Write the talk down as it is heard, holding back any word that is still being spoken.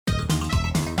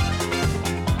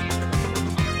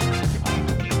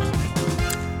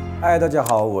嗨，大家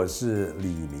好，我是李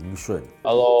明顺。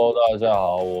Hello，大家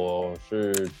好，我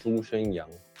是朱生阳。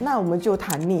那我们就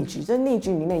谈逆局，这逆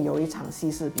局里面有一场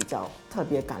戏是比较特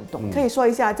别感动，可以说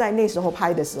一下在那时候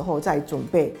拍的时候，在准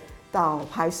备到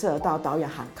拍摄到导演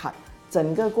喊卡，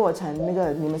整个过程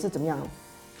你们是怎么样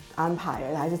安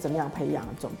排，还是怎么样培养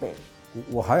准备？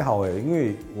我还好哎，因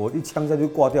为我一枪下就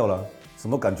挂掉了，什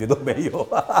么感觉都没有，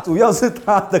主要是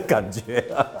他的感觉。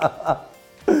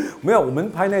没有，我们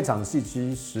拍那场戏，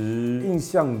其实印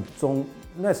象中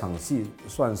那场戏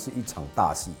算是一场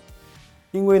大戏，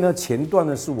因为呢前段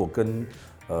呢是我跟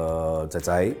仔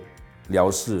仔聊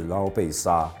事，然后被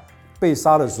杀，被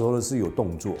杀的时候呢是有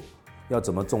动作，要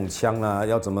怎么中枪啦，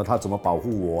要他怎么保护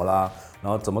我啦，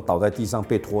然后怎么倒在地上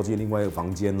被拖进另外一个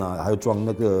房间啦，还有装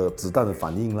那个子弹的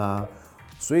反应啦。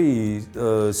所以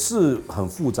是很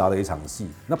复杂的一场戏。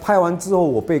那拍完之后，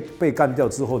我被干掉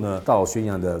之后呢，到宣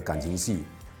扬的感情戏，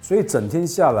所以整天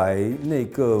下来那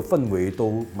个氛围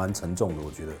都蛮沉重的，我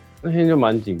觉得。那天就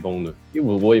蛮紧绷的，因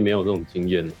为我也没有这种经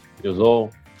验，有时候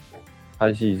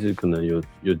拍戏是可能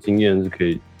有经验是可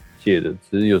以借的，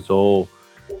只是有时候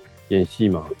演戏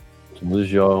嘛，总是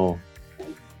需要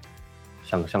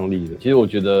想象力的。其实我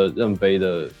觉得任飞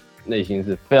的内心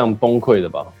是非常崩溃的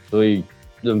吧，所以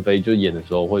任飞就演的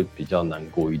时候会比较难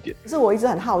过一点。可是我一直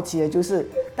很好奇的就是，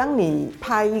当你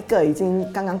拍一个已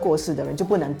经刚刚过世的人就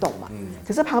不能动嘛，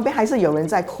可是旁边还是有人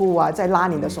在哭啊，在拉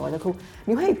你的手在哭，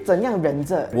你会怎样忍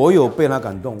着？我有被他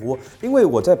感动，因为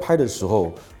我在拍的时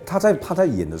候，他在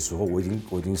演的时候，我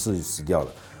已经是死掉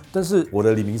了。但是我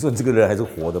的李明顺这个人还是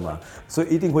活的嘛，所以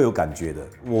一定会有感觉的。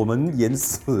我们演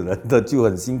死人的就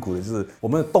很辛苦的是，我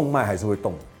们的动脉还是会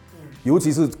动。尤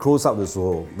其是 close up 的时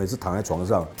候，每次躺在床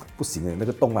上不行那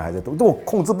个动脉还在动，但我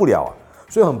控制不了啊，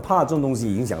所以很怕这种东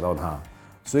西影响到他，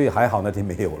所以还好那天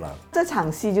没有了。这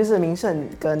场戏就是明顺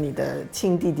跟你的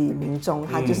亲弟弟明忠，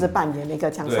他就是扮演那个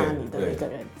枪杀你的那个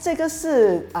人。这个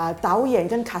是导演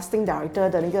跟 casting director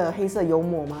的那个黑色幽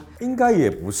默吗？应该也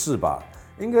不是吧。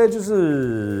应该就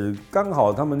是刚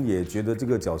好他们也觉得这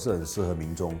个角色很适合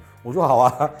明忠，我说好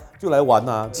啊，就来玩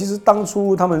啊。其实当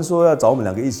初他们说要找我们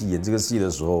两个一起演这个戏的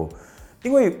时候，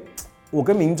因为我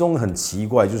跟明忠很奇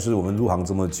怪，就是我们入行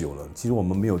这么久了，其实我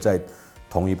们没有在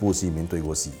同一部戏里面对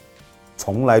过戏，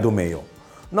从来都没有。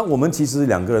那我们其实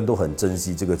两个人都很珍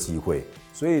惜这个机会，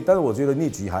所以但是我觉得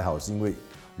逆局还好，是因为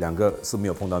两个是没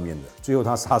有碰到面的，最后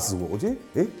他杀死我，我觉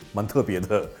得蛮特别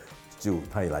的，就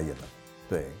他也来演了。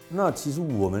对，那其实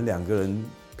我们两个人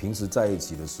平时在一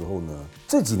起的时候呢，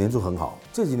这几年就很好。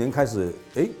这几年开始，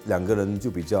两个人就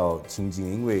比较亲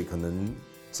近，因为可能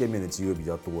见面的机会比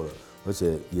较多了，而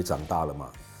且也长大了嘛。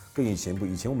跟以前不，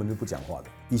以前我们就不讲话的。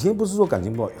以前不是说感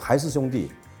情不好，还是兄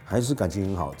弟，还是感情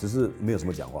很好，只是没有什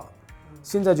么讲话。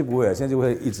现在就不会了，现在就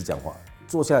会一直讲话，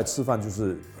坐下来吃饭就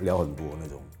是聊很多那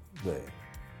种。对，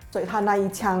所以他那一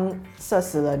枪射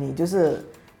死了你，就是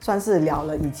算是了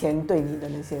了以前对你的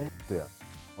那些。对啊。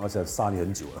而且杀你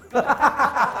很久了。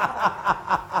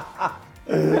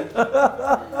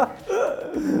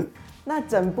那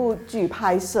整部剧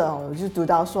拍摄我就读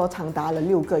到说长达了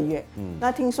6个月。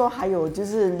那听说还有就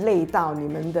是累到你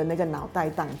们的那个脑袋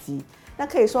宕机。那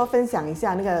可以说分享一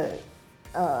下那个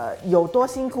有多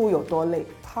辛苦有多累？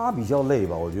他比较累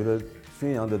吧，我觉得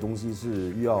宣扬的东西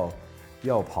是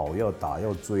要跑要打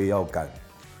要追要赶，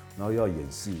然后要演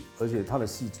戏，而且他的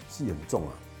戏很重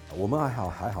啊。我们还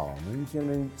好，我们现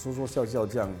在说笑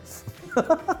这样，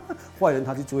坏人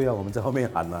他去追啊，我们在后面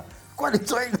喊啊，快点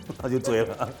追，他就追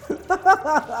了。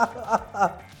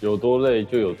有多累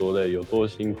就有多累，有多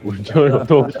辛苦就有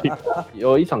多辛苦。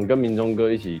有一场跟明忠哥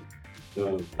一起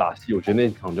打戏，我觉得那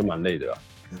场就蛮累的啦。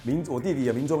我弟弟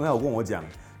明忠还有跟我讲，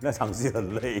那场戏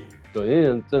很累。对，那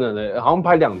场真的累，好像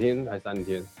拍2天还3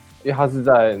天，因为他是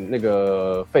在那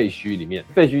个废墟里面，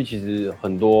废墟其实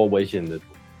很多危险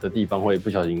的地方会不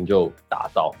小心就打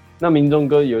到。那明忠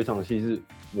哥有一场戏是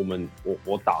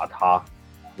我打他，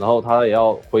然后他也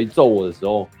要回揍我的时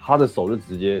候，他的手就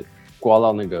直接刮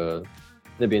到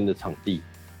那边的场地，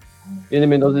因为那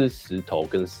边都是石头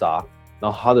跟沙，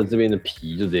然后他的这边的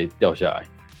皮就直接掉下来，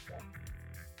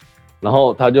然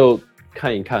后他就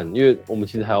看一看，因为我们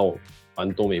其实还有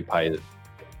蛮多没拍的，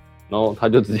然后他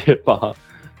就直接把它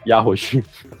压回去。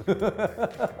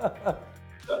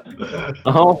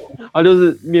然后他就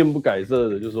是面不改色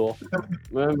的就说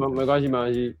没关系，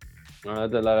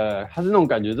来，他是那种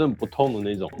感觉真的不痛的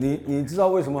那种。你知道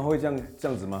为什么会这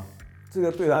样子吗？这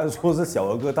个对他来说是小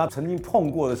儿科，他曾经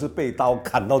碰过的是被刀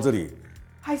砍到这里，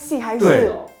拍戏还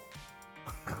是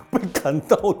被砍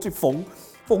到去缝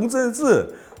这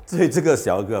字，所以这个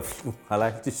小儿科，好来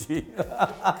继续。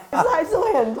可是还是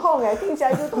会很痛听起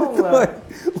来就痛了。对，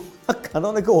砍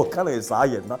到那个我看了也傻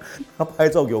眼了，他拍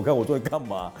照给我看，我说你干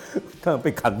嘛？看被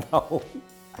砍到。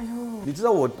哎呦，你知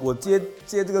道我接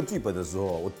这个剧本的时候，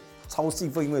我超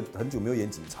兴奋，因为很久没有演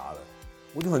警察了，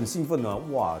我就很兴奋啊，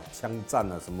哇，枪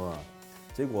战啊什么啊，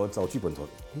结果找剧本头，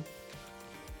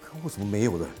看为什么没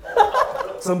有了？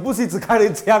整部戏只开了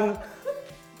一枪，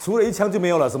除了一枪就没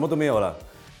有了，什么都没有了。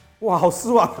哇，好失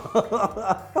望！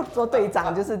做队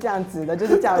长就是这样子的，就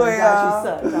是叫人家去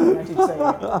射，叫人家去追。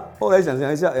后来想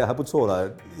象一下，哎，还不错了，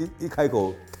一开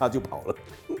口他就跑了，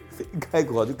一开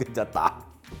口就跟人家打。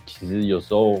其实有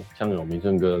时候像有明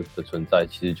顺哥的存在，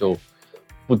其实就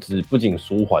不仅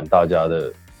舒缓大家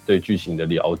的对剧情的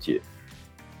了解，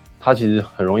他其实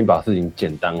很容易把事情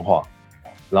简单化，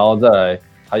然后再来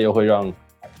他又会让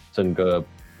整个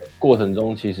过程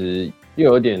中其实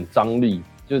又有点张力。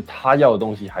就是他要的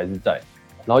东西还是在，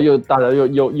然后大家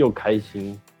又开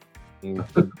心，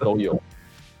都有，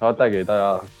然后带给大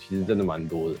家其实真的蛮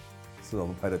多的。是我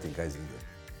们拍的挺开心的，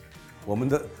我们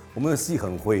的戏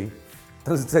很灰，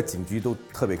但是在警局都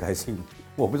特别开心，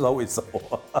我不知道为什么。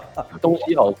东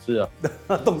西好吃啊，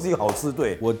东西好吃。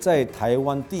对，我在台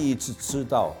湾第一次吃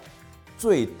到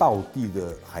最道地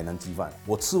的海南鸡饭，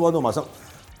我吃完后马上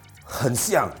很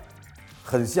像，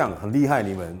很厉害，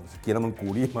你们给他们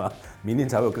鼓励嘛，明天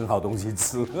才会有更好的东西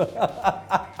吃。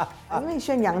因为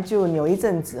宣扬就有一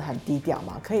阵子很低调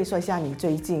嘛，可以说一下你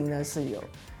最近呢是有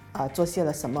做些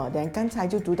了什么？刚才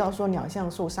就读到说你好像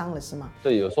受伤了是吗？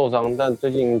对，有受伤，但最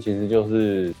近其实就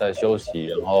是在休息，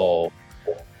然后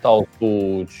到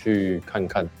处去看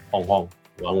看、晃晃、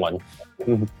玩。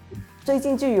最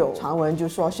近就有传闻就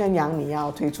说宣扬你要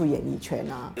退出演艺圈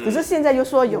啊，可是现在又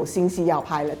说有新戏要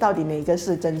拍了，到底哪个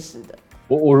是真实的？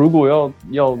我如果要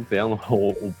怎样的话，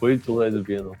我不会坐在这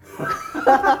边哦。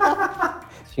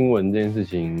新闻这件事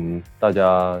情，大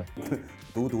家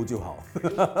读就好。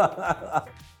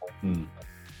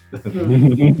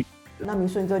那明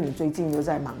顺哥，你最近又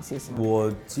在忙些什么？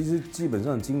我其实基本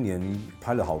上今年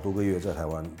拍了好多个月，在台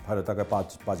湾拍了大概8、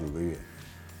9个月。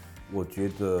我觉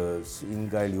得是应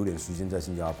该留点时间在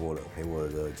新加坡了，陪我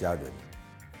的家人。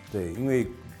对，因为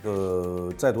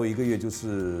再多1个月就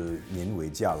是年尾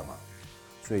假了嘛，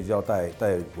所以就要带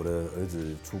我的儿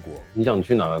子出国。你想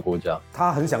去哪个国家？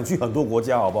他很想去很多国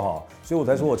家，好不好？所以我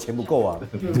才说我钱不够啊。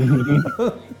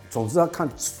总之，他看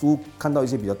书看到一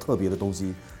些比较特别的东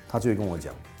西，他就会跟我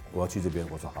讲，我要去这边。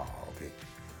我说好 ，OK。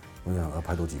我想要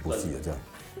拍多几部戏这样。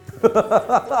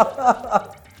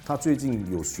他最近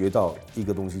有学到一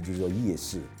个东西，就是叫夜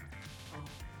市。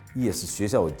夜市学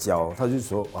校有教，他就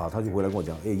说啊，他就回来跟我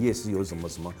讲，夜市有什么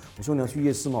什么。我说你要去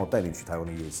夜市吗？我带你去台湾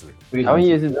的夜市。台湾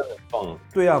夜市真的很棒。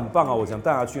对啊，很棒啊！我想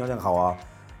带他去，他讲好啊。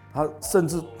他甚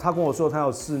至他跟我说他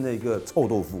要试那个臭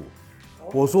豆腐，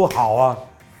我说好啊。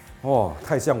哦，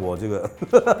太像我这个，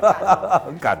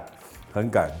很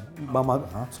敢。妈妈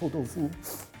啊，臭豆腐。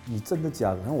你真的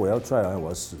假的？然后我要 try， 然后我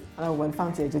要试。文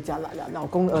芳姐就叫老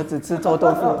公儿子吃臭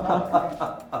豆腐。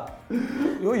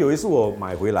因为有一次我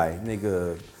买回来那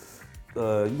个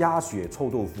鸭血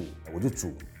臭豆腐，我就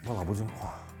煮，我老婆说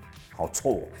哇，好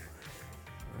臭哦。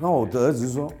然后我的儿子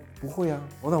就说不会啊。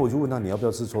那我就问他你要不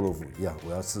要吃臭豆腐？呀，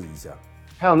我要试一下。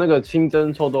还有那个清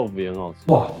蒸臭豆腐也很好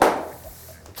吃。哇！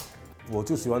我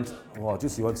就喜欢吃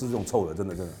这种臭的，真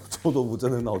的臭豆腐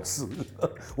真的很好吃。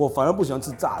我反而不喜欢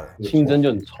吃炸的，清蒸就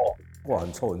很臭。哇，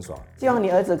很臭很爽。希望你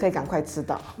儿子可以赶快吃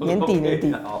到年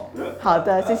底。好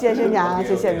的，谢谢宣扬，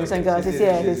谢谢明顺哥，谢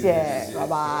谢，拜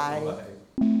拜。